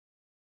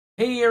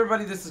Hey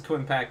everybody, this is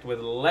Kuuimpact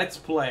with Let's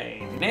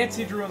Play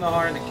Nancy Drew in the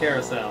Heart of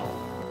Carousel.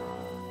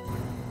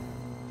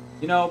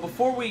 You know,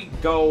 before we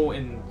go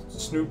and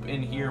snoop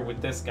in here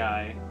with this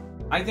guy,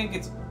 I think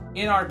it's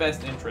in our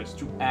best interest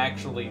to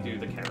actually do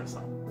the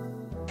carousel.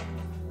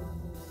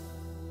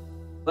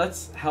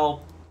 Let's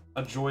help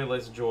a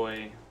joyless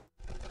joy.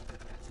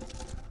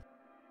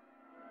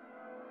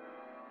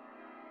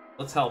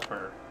 Let's help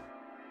her.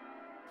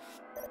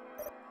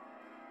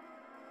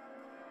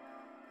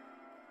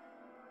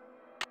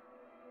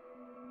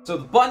 So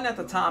the button at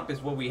the top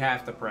is what we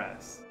have to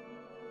press.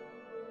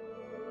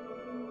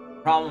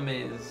 Problem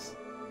is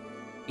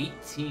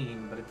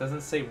 18, but it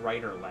doesn't say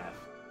right or left.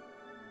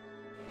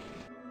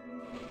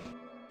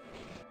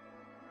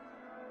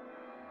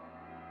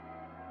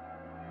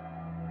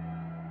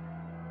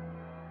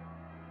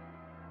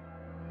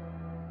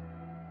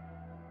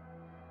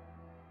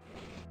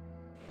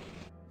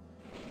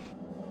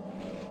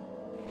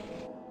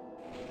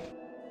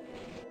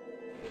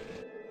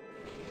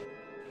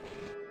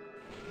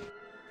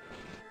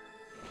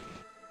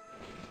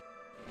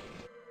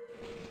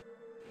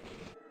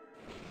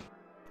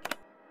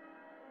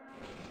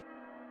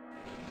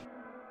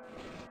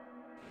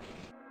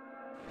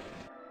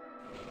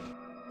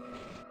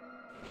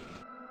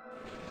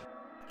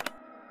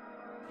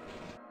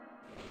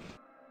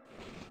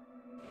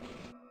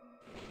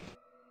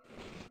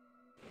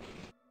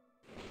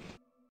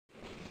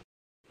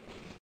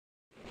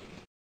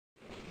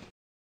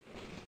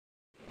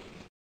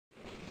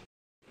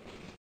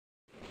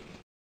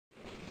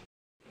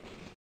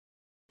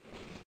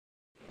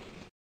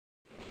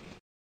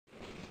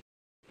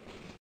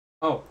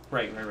 Oh,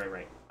 right.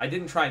 I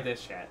didn't try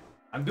this yet.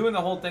 I'm doing the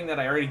whole thing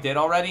that I already did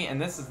already,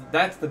 and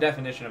that's the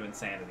definition of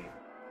insanity.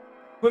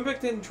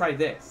 Kuuimpact didn't try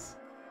this.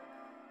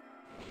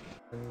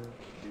 1,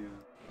 2,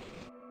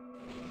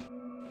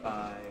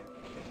 5,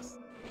 6,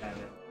 7,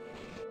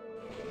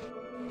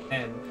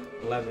 10,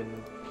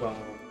 11, 12,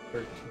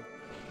 13,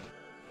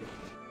 15,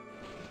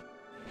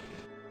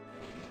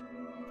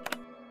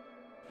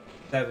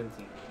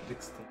 17,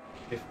 16,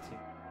 15,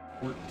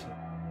 14,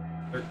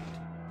 13,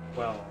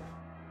 12,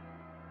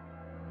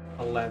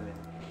 11,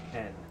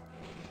 10,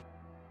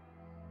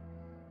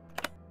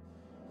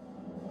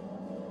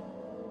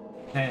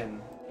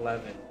 10,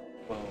 11,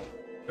 12,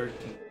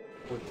 13,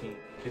 14,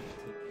 15,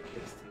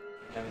 16,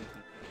 17,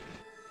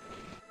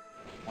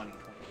 20,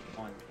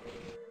 21,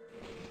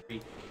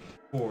 23,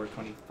 24,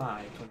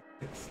 25,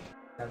 26,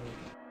 27,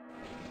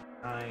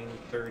 29,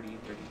 30,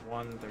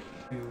 31,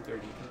 32,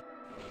 33,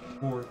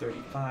 34,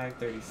 35,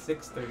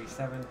 36,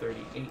 37,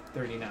 38,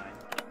 39.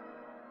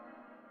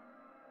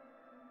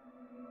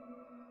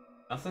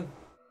 Nothing?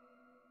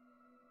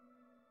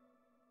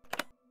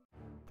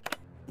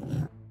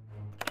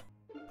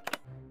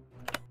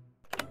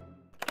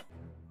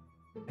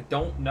 I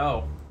don't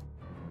know.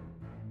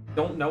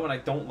 Don't know and I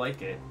don't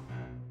like it.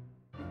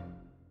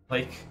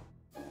 Like,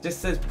 just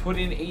says put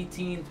in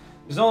 18.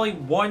 There's only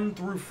 1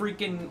 through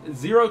freaking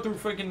 0 through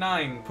freaking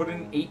 9. Put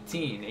in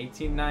 18.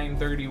 18, 9,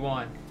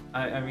 31.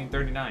 I mean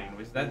 39.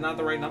 Was that not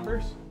the right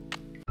numbers?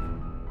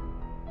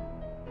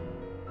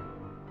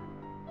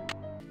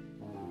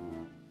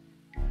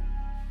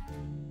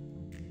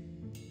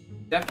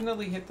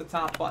 Definitely hit the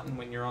top button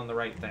when you're on the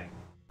right thing.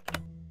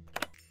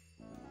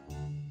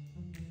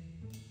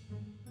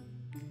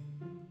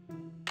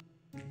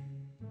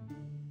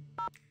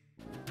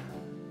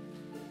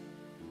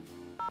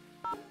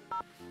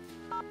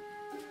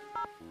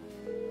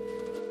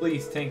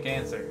 Please, Tink,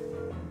 answer.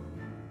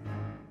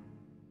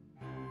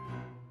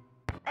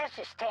 This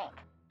is Tink.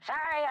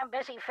 Sorry, I'm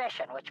busy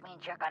fishing, which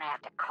means you're gonna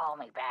have to call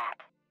me back.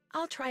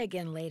 I'll try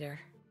again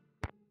later.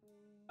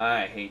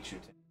 I hate you,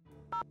 Tink.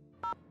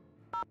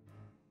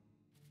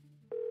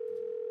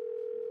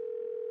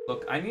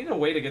 Look, I need a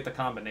way to get the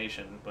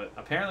combination, but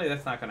apparently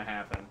that's not gonna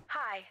happen.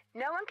 Hi,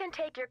 no one can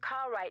take your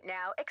call right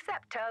now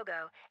except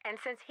Togo. And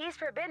since he's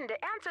forbidden to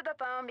answer the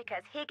phone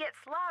because he gets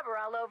slobber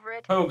all over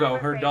it, Togo,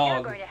 I'm her afraid dog.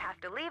 You're going to have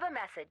to leave a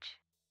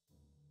message.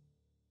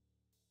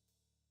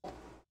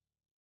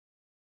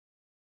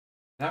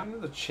 Happened to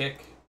the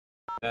chick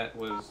that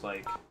was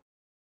like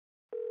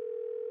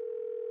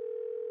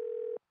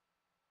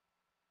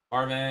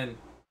Marvin.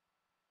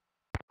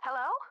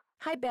 Hello?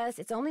 Hi, Bess.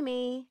 It's only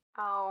me.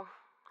 Oh,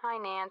 hi,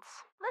 Nance.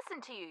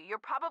 Listen to you. You're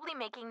probably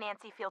making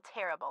Nancy feel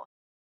terrible.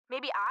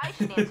 Maybe I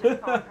should answer the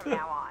phone from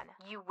now on.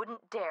 You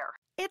wouldn't dare.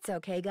 It's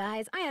okay,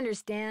 guys. I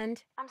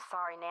understand. I'm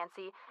sorry,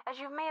 Nancy. As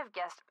you may have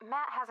guessed,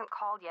 Matt hasn't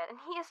called yet, and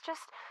he is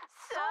just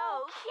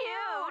So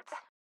cute.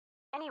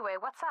 Anyway,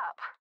 what's up?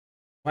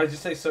 Why'd you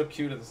say so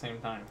cute at the same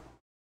time?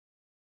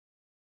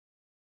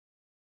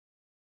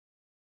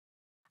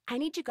 I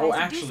need you guys Oh, to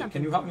do actually, something.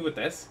 can you help me with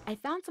this? I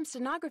found some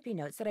stenography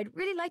notes that I'd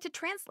really like to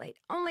translate,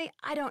 only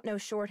I don't know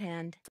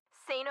shorthand.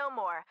 Say no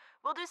more.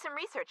 We'll do some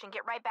research and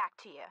get right back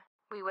to you.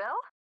 We will?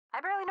 I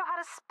barely know how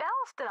to spell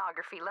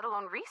stenography, let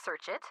alone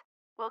research it.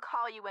 We'll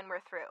call you when we're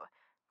through.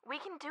 We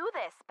can do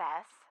this,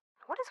 Bess.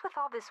 What is with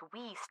all this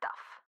we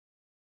stuff?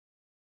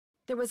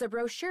 There was a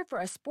brochure for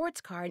a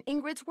sports car in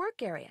Ingrid's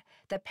work area,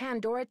 the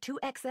Pandora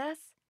 2XS.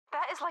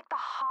 That is like the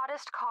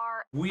hottest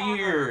car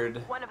Weird.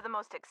 ever. One of the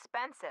most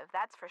expensive,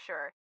 that's for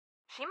sure.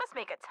 She must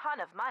make a ton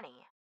of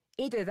money.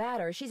 Either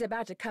that or she's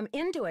about to come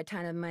into a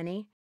ton of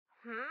money.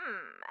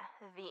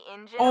 The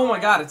engine. Oh my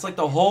oil? god, it's like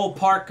the whole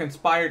park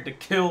conspired to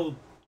kill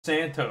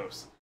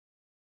Santos.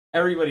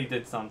 Everybody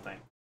did something.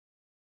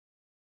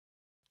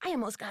 I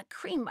almost got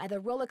creamed by the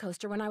roller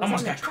coaster when I was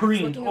Almost on the got tracks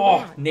creamed. looking Oh,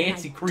 around, and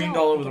Nancy I creamed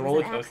don't all over think the it was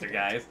roller an coaster, accident.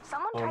 guys.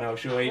 Someone Oh tried no, to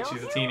she'll hate. kill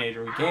She's a you?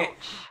 teenager. We can't.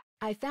 Ouch.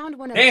 I found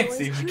one of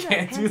Nancy, Joy's we chewed-up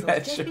can't do pencils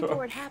that just show.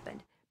 before it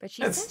happened, but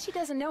she That's says she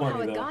doesn't know funny,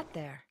 how it though. got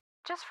there.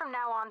 Just from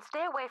now on,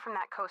 stay away from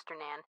that coaster,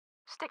 Nan.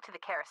 Stick to the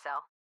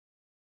carousel.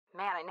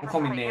 Man, I never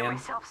call me thought I'd hear Nan.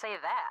 myself say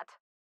that.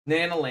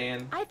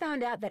 Nanaland. I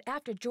found out that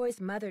after Joy's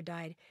mother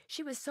died,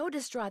 she was so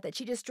distraught that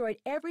she destroyed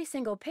every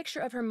single picture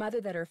of her mother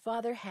that her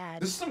father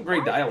had. This is some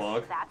great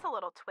dialogue. That's a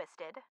little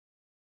twisted.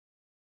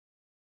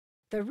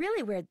 The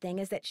really weird thing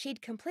is that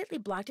she'd completely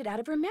blocked it out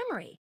of her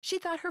memory. She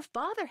thought her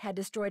father had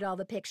destroyed all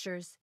the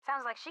pictures.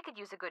 Sounds like she could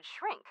use a good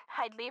shrink.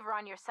 I'd leave her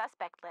on your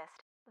suspect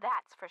list.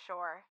 That's for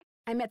sure.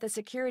 I met the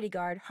security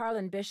guard,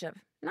 Harlan Bishop.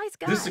 Nice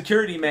guy. This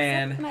security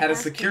man Except when I had a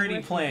asked him security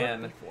where he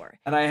plan, worked before.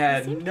 and I He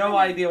had seemed no kinda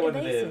idea what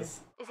it evasive. is.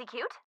 Is he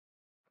cute?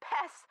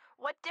 Bess,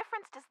 what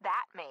difference does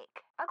that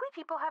make? Ugly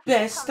people have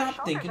Bess, chips on their stop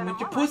shoulders thinking and with are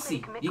your more likely pussy.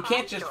 to commit You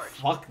can't crimes, just George.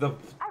 fuck the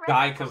I read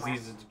guy that because somewhere.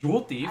 he's a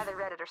jewel thief. Either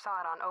read it or saw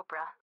it on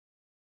Oprah.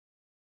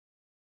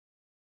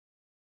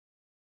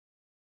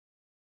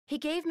 He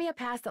gave me a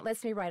pass that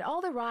lets me ride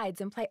all the rides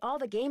and play all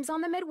the games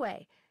on the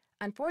Midway.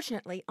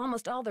 Unfortunately,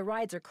 almost all the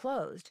rides are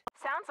closed.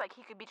 Sounds like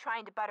he could be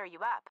trying to butter you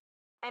up.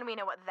 And we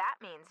know what that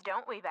means,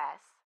 don't we, Bess?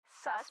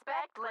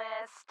 Suspect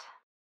list.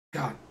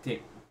 God damn.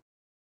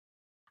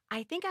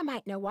 I think I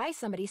might know why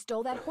somebody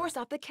stole that horse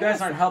off the You guys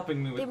carousel. aren't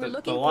helping me They with were the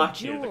looking lock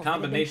for here. jewels The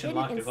that had been combination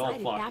hidden lock is all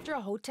inside it fucked. after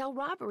a hotel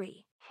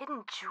robbery.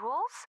 Hidden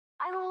jewels?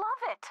 I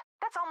love it.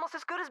 That's almost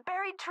as good as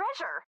buried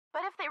treasure.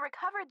 But if they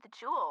recovered the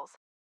jewels,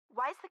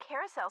 why's the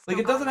carousel still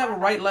Like, it doesn't going have a on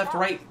by right, left,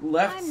 itself? right,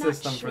 left I'm not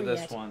system sure for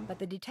this yet, one. but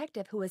the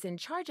detective who was in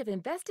charge of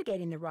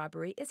investigating the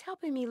robbery is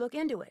helping me look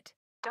into it.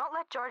 Don't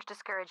let George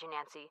discourage you,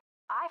 Nancy.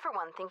 I, for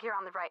one, think you're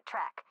on the right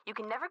track. You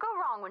can never go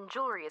wrong when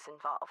jewelry is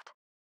involved.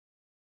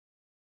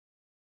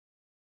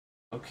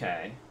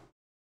 Okay.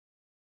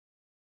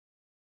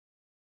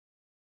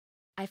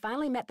 I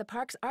finally met the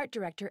park's art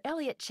director,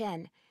 Elliot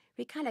Chen.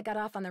 We kind of got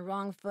off on the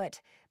wrong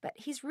foot, but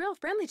he's real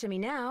friendly to me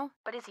now.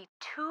 But is he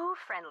too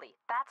friendly?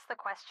 That's the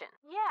question.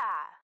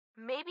 Yeah,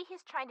 maybe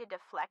he's trying to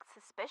deflect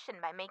suspicion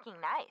by making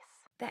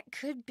nice. That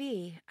could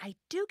be. I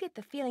do get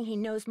the feeling he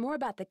knows more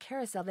about the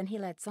carousel than he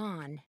lets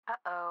on.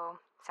 Uh-oh.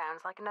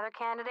 Sounds like another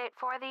candidate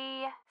for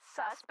the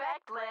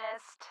Suspect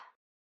list.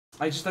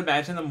 I just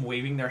imagine them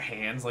waving their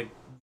hands like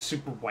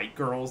super white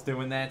girls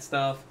doing that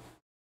stuff.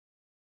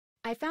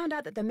 I found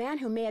out that the man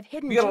who may have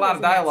hidden We got a lot of jewels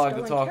in that dialogue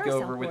to stolen talk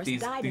carousel over with horse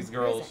these died in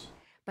girls. prison.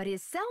 But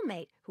his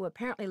cellmate, who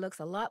apparently looks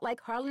a lot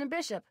like Harlan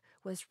Bishop,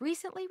 was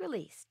recently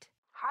released.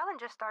 Harlan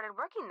just started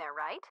working there,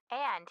 right?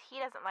 And he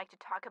doesn't like to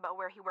talk about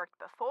where he worked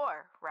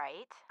before,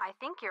 right? I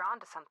think you're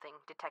onto something,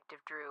 Detective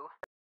Drew.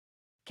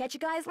 Catch you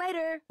guys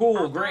later. Cool,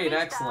 Hasta great, vista.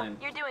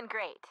 excellent. You're doing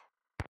great.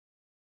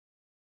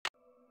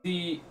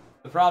 The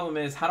problem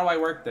is, how do I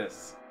work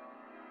this?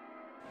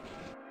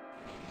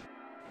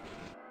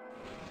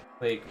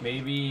 Like,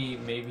 maybe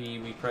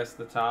we press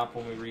the top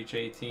when we reach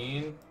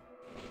 18.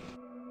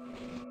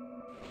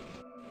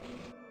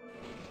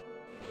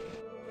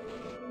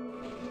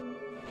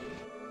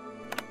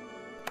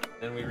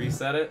 Then we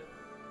reset it.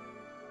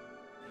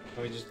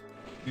 And we just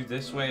do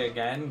this way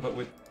again, but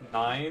with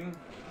 9.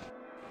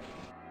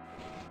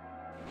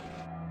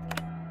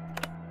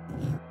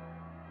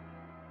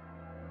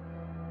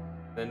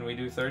 Then we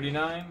do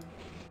 39.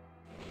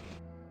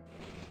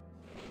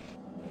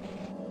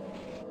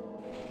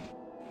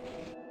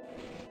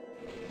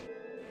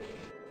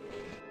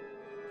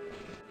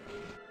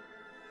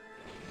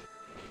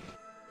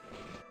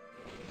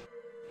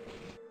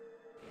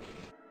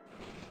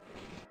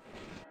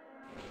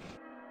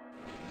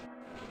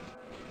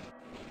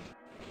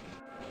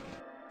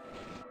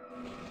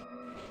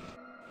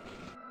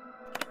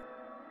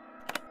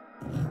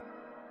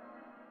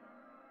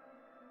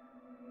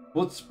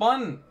 Well, it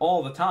spun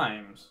all the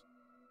times.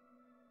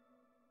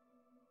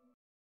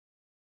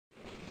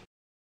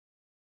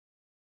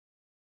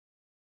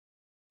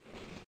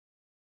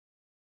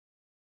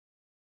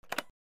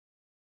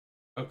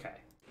 Okay,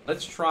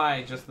 let's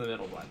try just the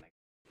middle blending.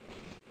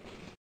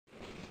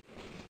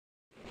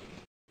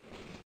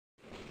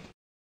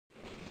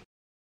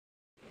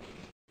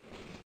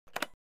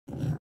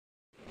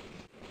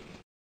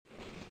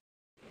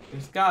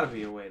 There's gotta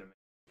be a way to make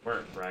it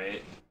work,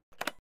 right?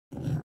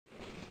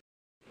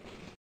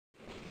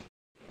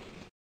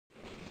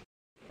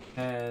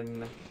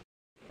 And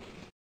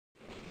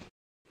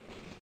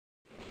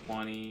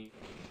 20.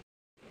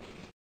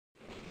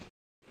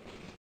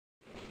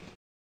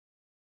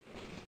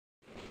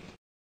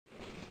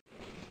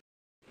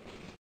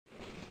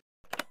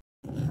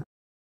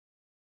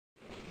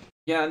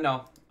 Yeah,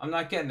 no, I'm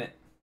not getting it.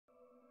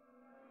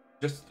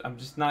 I'm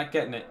just not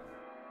getting it.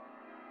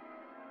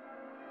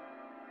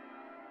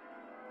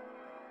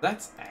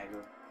 That's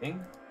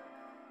aggravating.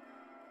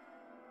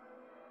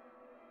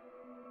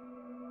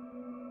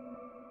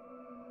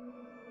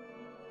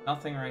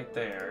 Nothing right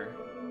there.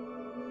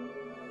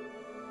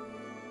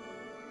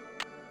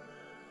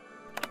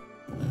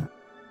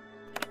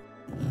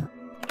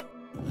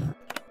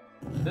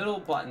 Middle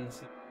button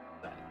seems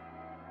set.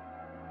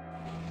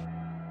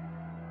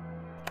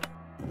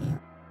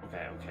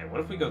 Okay, okay.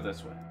 What if we go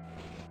this way?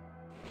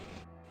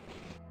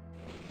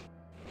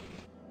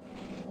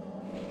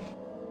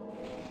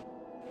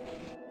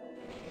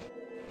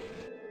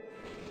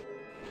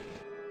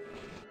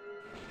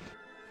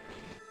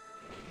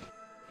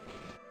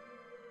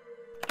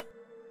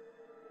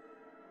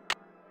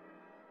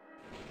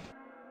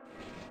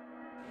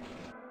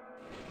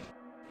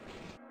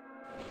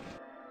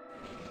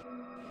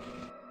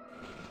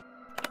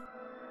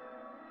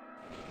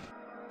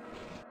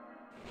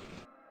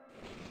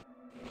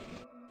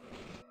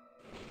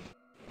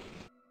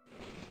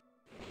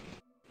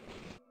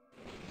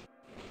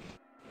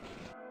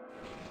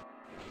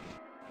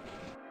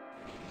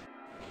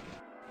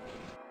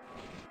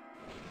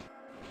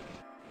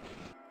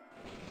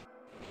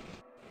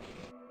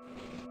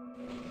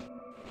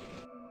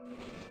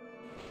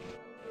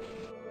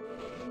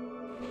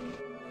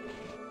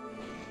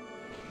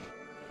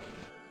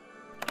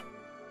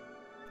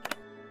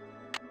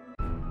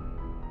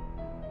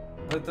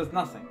 But it does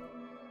nothing.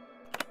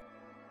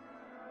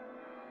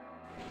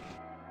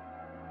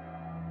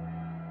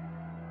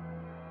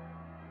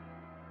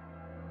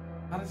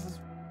 How does this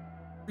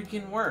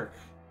freaking work?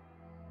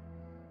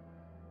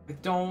 I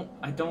don't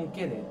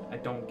get it. I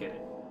don't get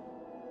it.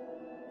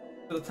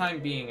 For the time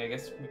being, I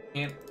guess we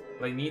can't,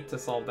 but I need to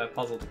solve that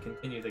puzzle to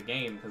continue the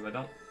game,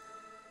 because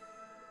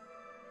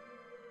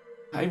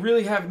I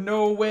really have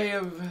no way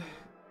of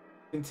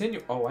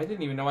continue. Oh, I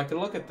didn't even know I could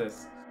look at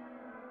this.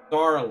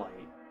 Starlight.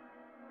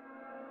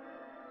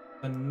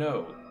 A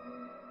note.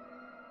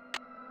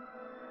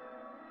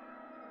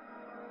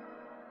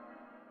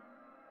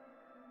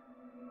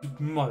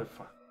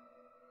 Motherfucker.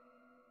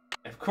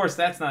 Of course,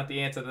 that's not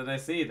the answer to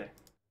this either.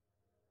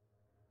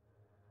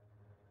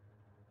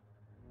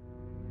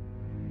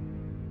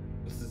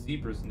 What's the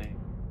zebra's name?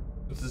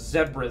 What's the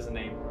zebra's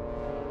name?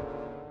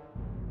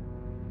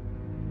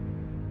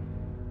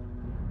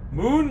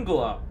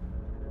 Moonglow.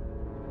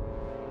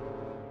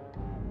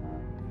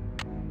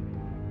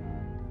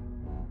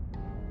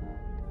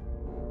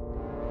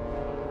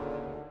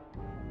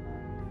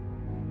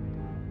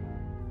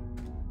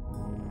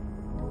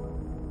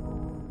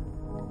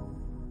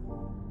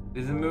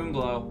 It isn't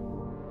Moonglow.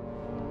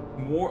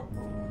 More.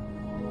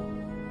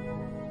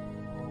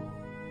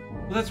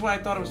 Well, that's why I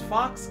thought it was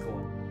Foxglove.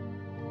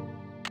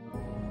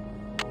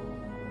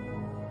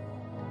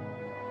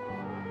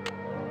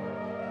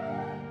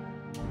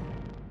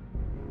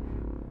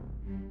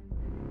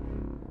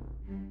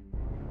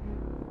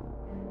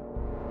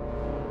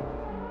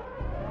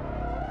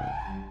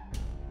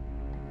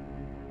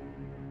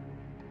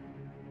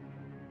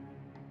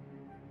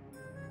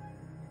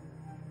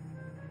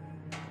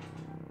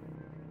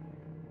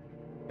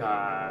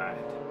 God.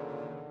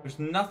 There's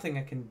nothing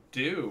I can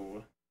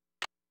do.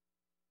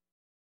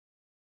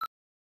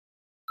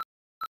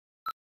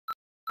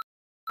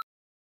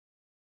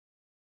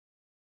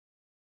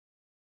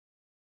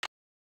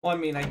 Well, I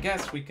mean, I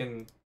guess we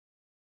can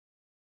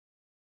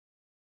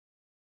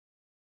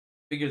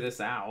figure this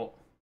out.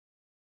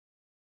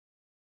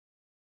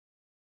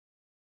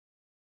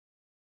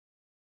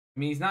 I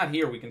mean, he's not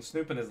here. We can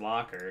snoop in his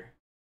locker.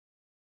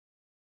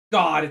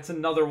 God, it's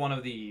another one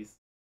of these.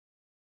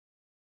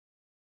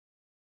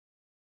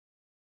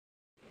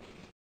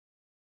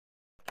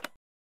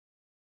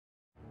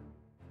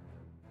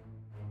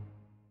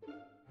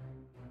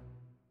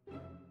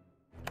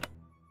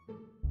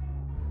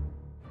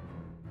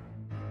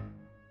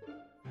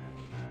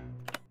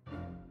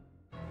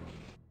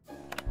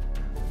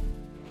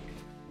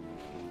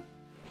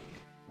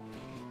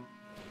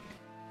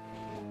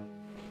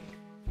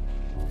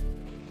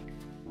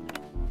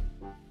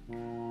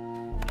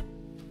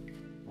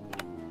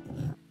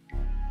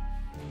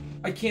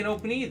 I can't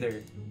open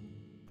either.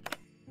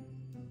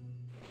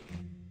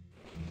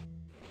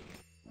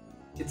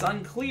 It's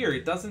unclear.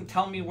 It doesn't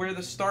tell me where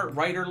to start,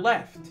 right or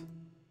left.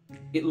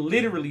 It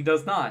literally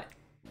does not.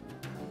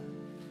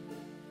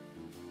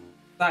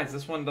 Besides,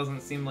 this one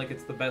doesn't seem like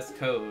it's the best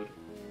code.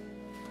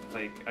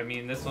 Like, I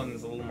mean, this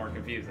one's a little more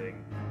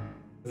confusing.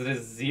 Because it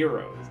is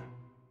zeros.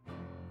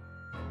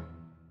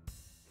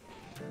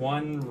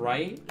 One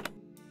right?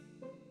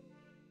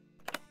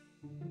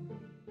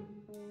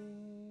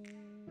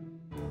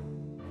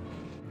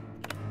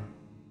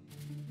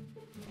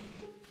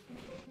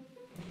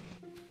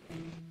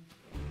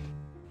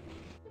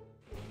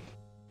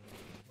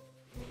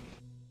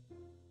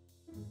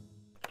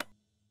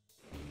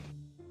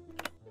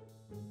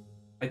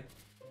 I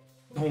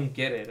don't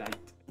get it. I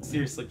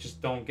seriously just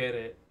don't get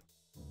it.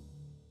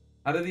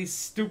 How do these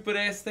stupid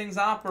ass things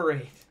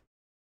operate?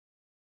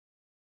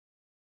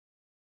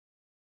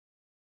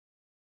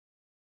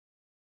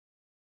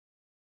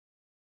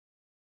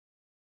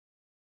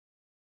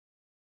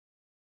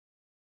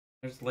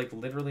 There's, like,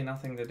 literally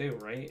nothing to do,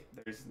 right?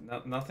 There's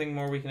nothing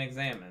more we can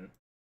examine.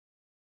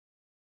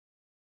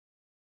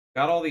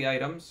 Got all the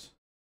items.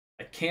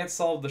 I can't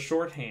solve the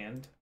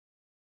shorthand.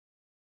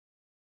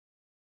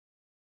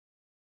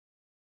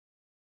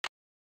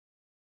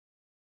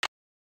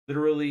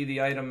 Literally,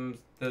 the items,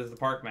 the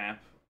park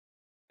map.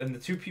 And the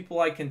two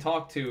people I can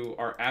talk to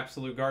are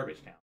absolute garbage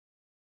now.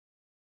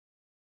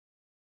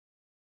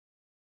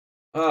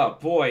 Oh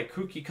boy,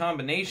 kooky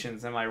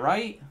combinations, am I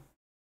right?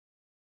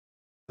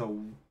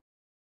 So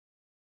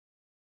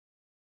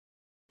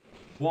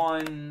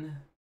 1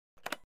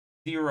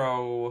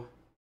 0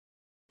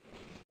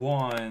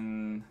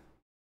 1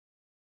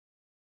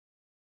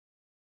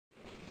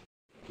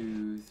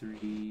 2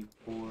 3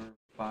 4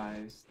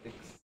 5 6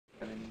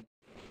 7.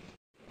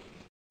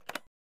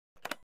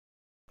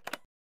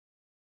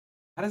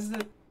 How does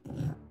it?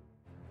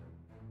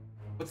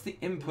 What's the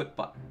input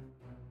button?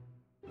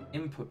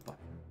 Input button.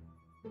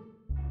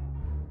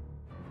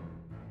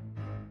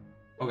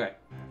 Okay.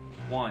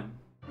 1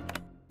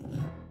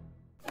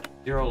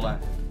 0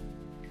 left.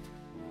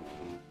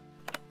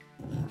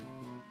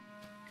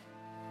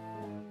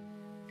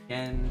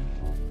 Again,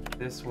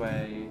 this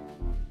way.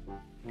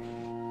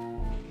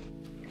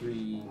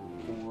 3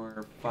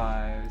 4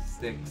 5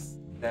 6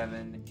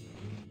 7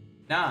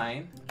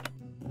 9.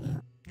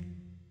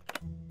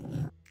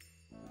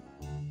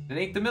 It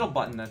ain't the middle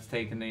button that's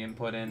taking the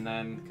input in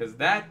then, because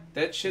that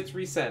shit's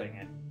resetting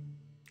it.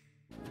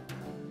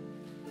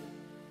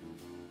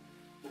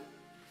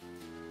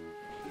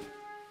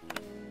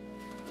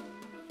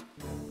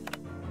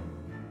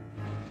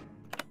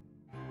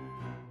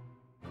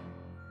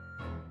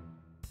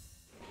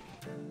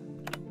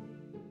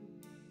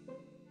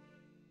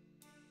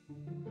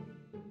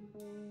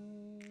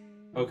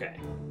 Okay,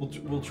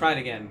 we'll try it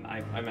again.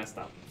 I messed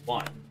up.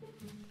 1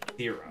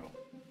 0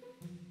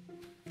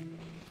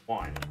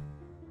 1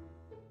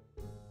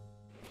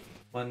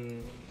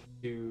 1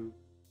 2.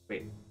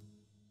 Wait,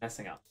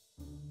 messing up.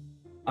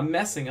 I'm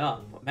messing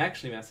up. I'm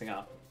actually messing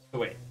up. So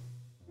wait.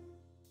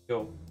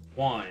 Go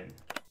 1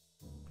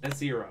 then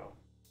 0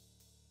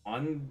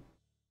 1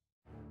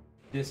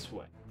 this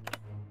way.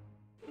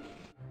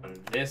 1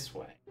 this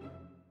way.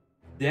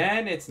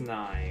 Then it's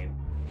 9.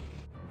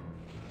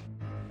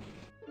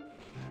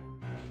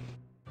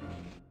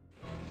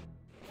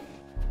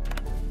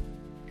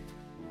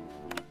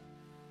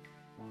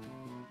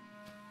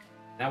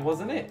 That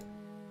wasn't it.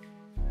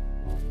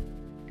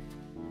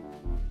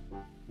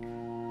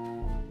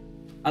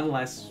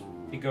 Unless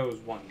it goes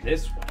 1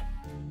 this way.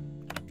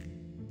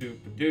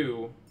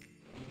 Do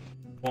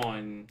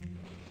 1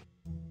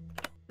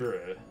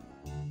 through.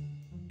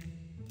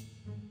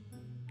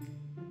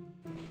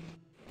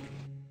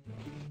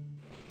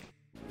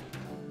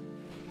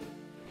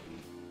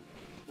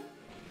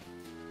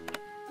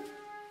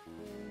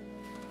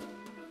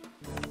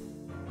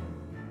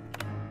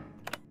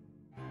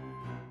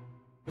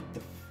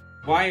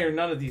 Why are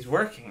none of these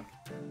working?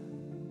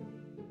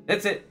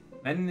 That's it.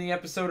 Ending the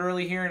episode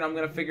early here, and I'm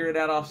gonna figure it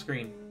out off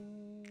screen.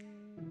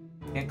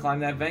 Can't climb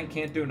that vent,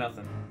 can't do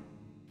nothing.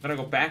 I'm gonna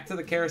go back to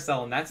the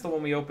carousel, and that's the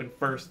one we opened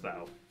first,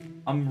 though.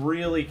 I'm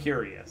really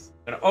curious.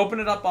 I'm gonna open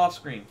it up off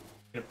screen.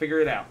 I'm gonna figure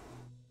it out.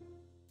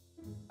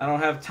 I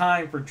don't have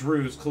time for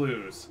Drew's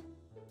clues.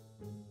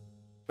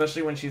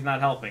 Especially when she's not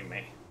helping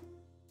me.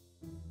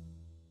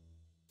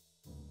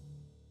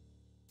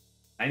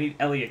 I need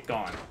Elliot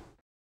gone.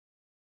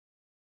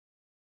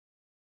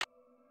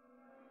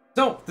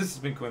 So, this has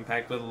been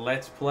Kuuimpact with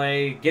Let's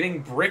Play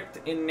Getting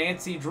Bricked in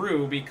Nancy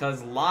Drew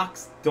because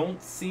locks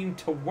don't seem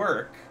to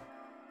work.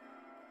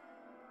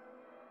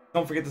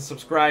 Don't forget to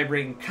subscribe,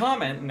 rate, and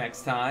comment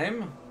next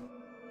time.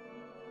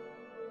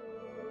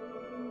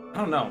 I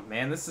don't know,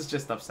 man. This is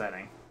just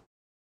upsetting.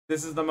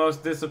 This is the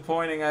most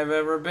disappointing I've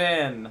ever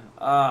been.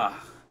 Ugh.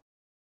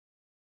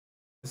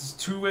 This is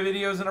 2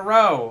 videos in a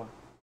row.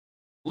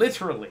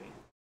 Literally.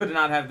 Could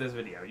not have this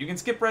video. You can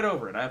skip right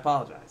over it. I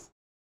apologize.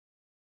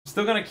 I'm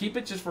still gonna keep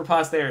it just for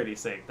posterity's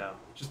sake, though.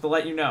 Just to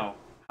let you know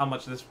how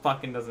much this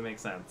fucking doesn't make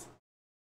sense.